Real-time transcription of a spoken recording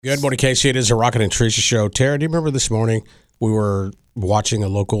Good morning, Casey. It is a Rocket and Teresa show. Tara, do you remember this morning we were watching a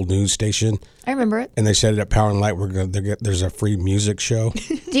local news station? I remember it. And they said at Power and Light there's a free music show.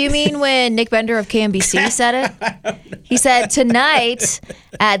 Do you mean when Nick Bender of KMBC said it? He said, tonight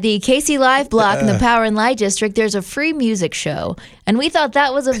at the Casey Live block in the Power and Light District, there's a free music show. And we thought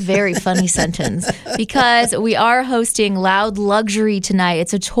that was a very funny sentence because we are hosting Loud Luxury tonight.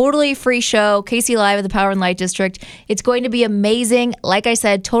 It's a totally free show, Casey Live at the Power and Light District. It's going to be amazing. Like I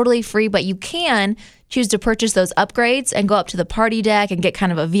said, totally free, but you can choose to purchase those upgrades and go up to the party deck and get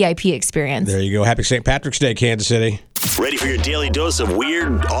kind of a VIP experience. There you go. Happy St. Patrick's Day, Kansas City. Ready for your daily dose of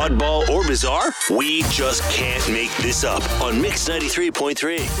weird, oddball, or bizarre? We just can't make this up on Mix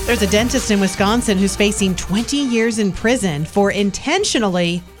 93.3. There's a dentist in Wisconsin who's facing 20 years in prison for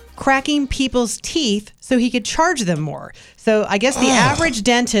intentionally cracking people's teeth so he could charge them more. So I guess the average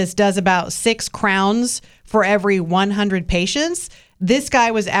dentist does about 6 crowns for every 100 patients. This guy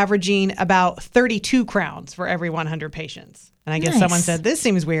was averaging about 32 crowns for every 100 patients. And I guess someone said, this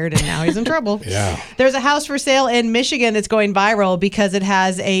seems weird, and now he's in trouble. Yeah. There's a house for sale in Michigan that's going viral because it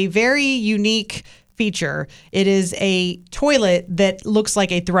has a very unique feature. It is a toilet that looks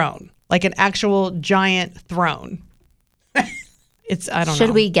like a throne, like an actual giant throne. I don't know.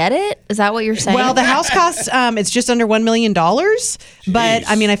 Should we get it? Is that what you're saying? Well, the house costs, it's just under $1 million. But,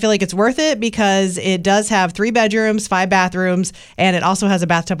 I mean, I feel like it's worth it because it does have 3 bedrooms, 5 bathrooms, and it also has a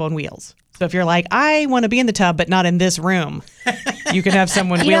bathtub on wheels. So if you're like, I want to be in the tub, but not in this room, you can have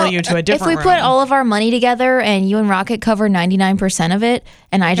someone wheel you to a different room. If we put all of our money together and you and Rocket cover 99% of it,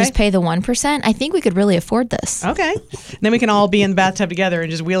 and I just pay the 1%, I think we could really afford this. Okay. Then we can all be in the bathtub together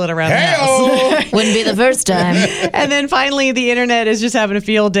and just wheel it around the house. Wouldn't be the first time. And then finally, the internet is just having a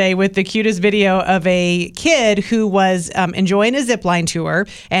field day with the cutest video of a kid who was enjoying a zipline tour,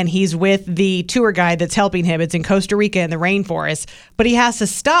 and he's with the tour guide that's helping him. It's in Costa Rica in the rainforest, but he has to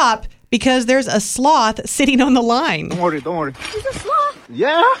stop because there's a sloth sitting on the line. Don't worry. There's a sloth?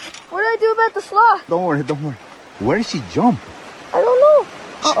 Yeah? What do I do about the sloth? Don't worry. Where did she jump? I don't know.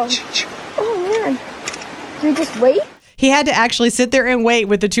 Oh, man. Do we just wait? He had to actually sit there and wait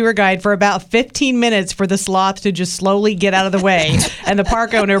with the tour guide for about 15 minutes for the sloth to just slowly get out of the way. And the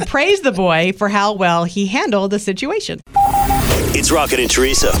park owner praised the boy for how well he handled the situation. It's Rocket and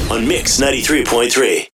Teresa on Mix 93.3.